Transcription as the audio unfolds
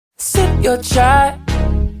your child.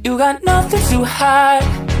 You got nothing to hide.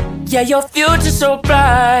 Yeah, your future's so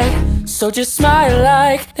bright. So just smile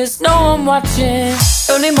like there's no one watching.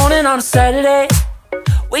 Early morning on a Saturday,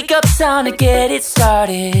 wake up, time to get it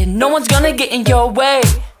started. No one's gonna get in your way.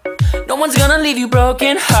 No one's gonna leave you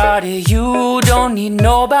broken hearted. You don't need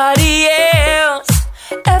nobody else.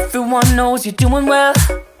 Everyone knows you're doing well,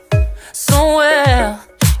 so well,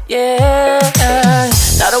 yeah.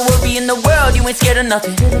 Not a worry in the world, you ain't scared of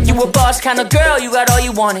nothing. You a boss kind of girl, you got all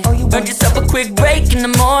you wanted. Earned yourself a quick break in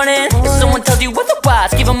the morning. If someone tells you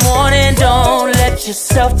otherwise, give 'em warning. Don't let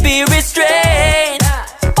yourself be restrained.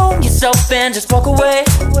 Own yourself and just walk away.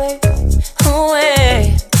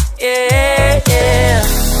 Away, yeah, yeah.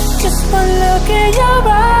 Just one look in your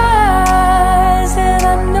eyes and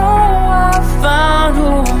I know I found who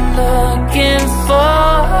I'm looking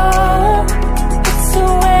for. It's the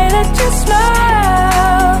way that you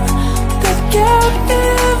smile that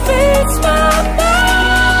captivates my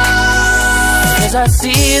mind. 'Cause I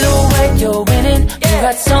see the way you're winning. You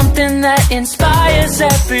got something that inspires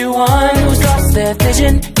everyone who's lost their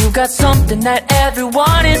vision. You got something that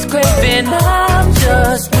everyone is craving. I'm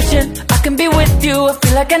just wishing I can be with you. I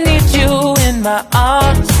feel like I need you in my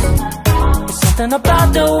arms. There's something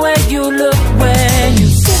about the way you look when you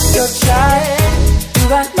sit your child. You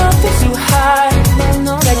got nothing to hide.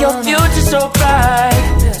 Yeah, your future's so bright.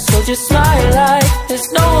 So just smile like there's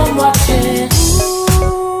no one watching.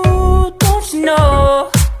 Ooh, don't you know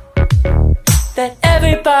that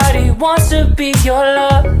everybody wants to be your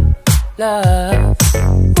love, love.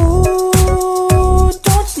 Ooh,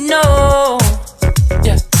 don't you know,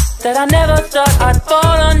 yeah, that I never thought I'd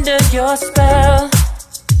fall under your spell,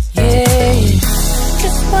 yeah.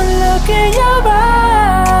 Just one look in your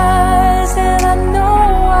eyes and I know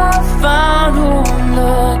I found who I'm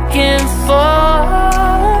looking for.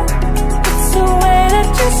 It's the way that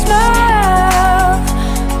you smile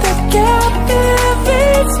that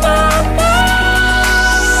captivates my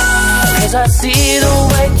mind. 'Cause I see the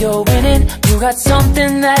way you're winning. You got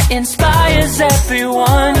something that inspires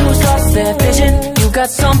everyone who's lost their vision. You got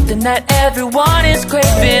something that everyone is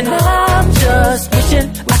craving. I'm just wishing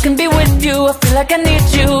I can be with you. I feel like I need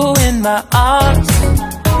you in my arms.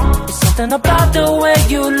 There's something about the way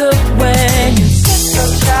you look when you sit so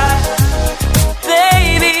shy,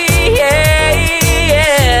 baby, yeah,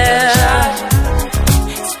 yeah.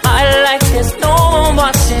 Smile like there's no one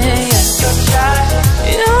watching. Yeah. So shy,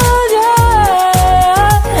 yeah.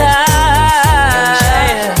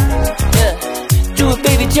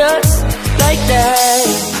 Just like that,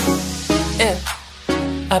 yeah.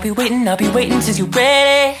 I'll be waiting till you're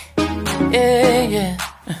ready, yeah, yeah.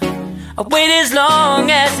 I'll wait as long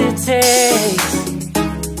as it takes.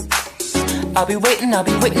 I'll be waiting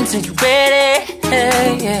till you're ready, yeah,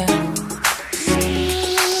 yeah.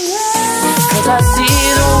 'Cause I see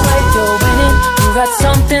the way you're winning. You got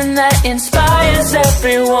something that inspires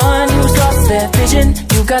everyone who's lost their vision.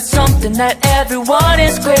 You got something that everyone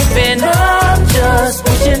is craving. I'm just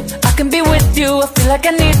wishing I can be with you. I feel like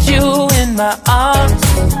I need you in my arms.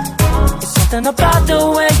 There's something about the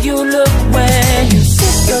way you look when you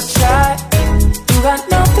sit your child. You got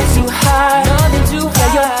nothing to hide.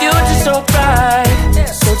 Yeah, your future's so bright.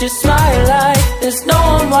 So just smile like there's no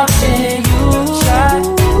one watching you.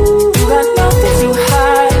 You got nothing to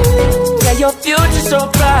hide. Yeah, your future's so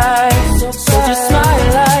bright. So just smile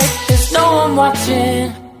like there's no one watching.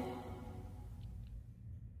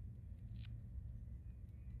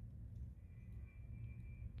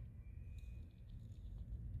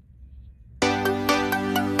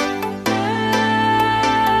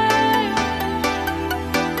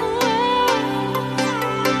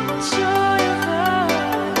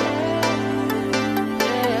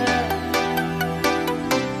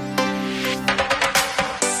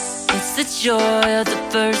 Joy of the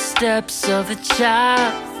first steps of a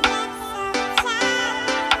child.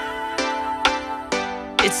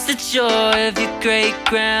 It's the joy of your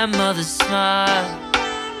great-grandmother's smile.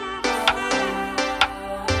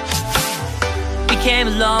 We came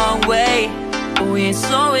a long way, but we ain't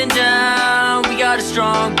slowing down. We got a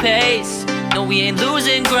strong pace, no we ain't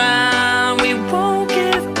losing ground. We won't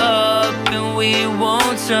give up and we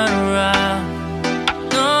won't turn around.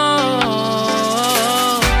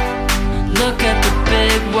 Look at the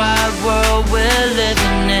big wide world we're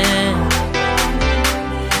living in.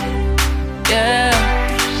 Yeah,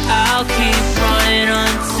 I'll keep running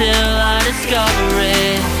until I discover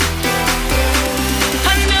it.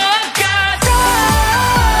 I know I got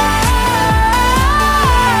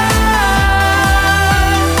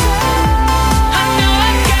I know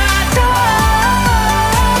I got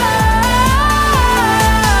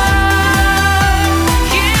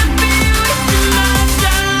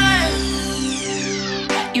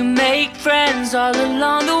friends all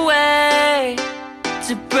along the way,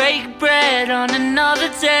 to break bread on another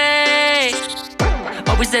day.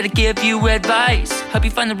 Always there to give you advice, help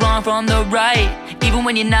you find the wrong from the right. Even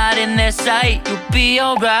when you're not in their sight, you'll be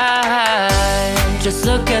alright. Just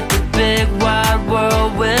look at the big wide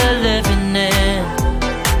world we're living in.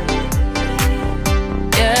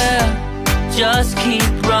 Yeah, just keep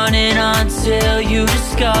running until you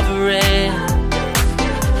discover it.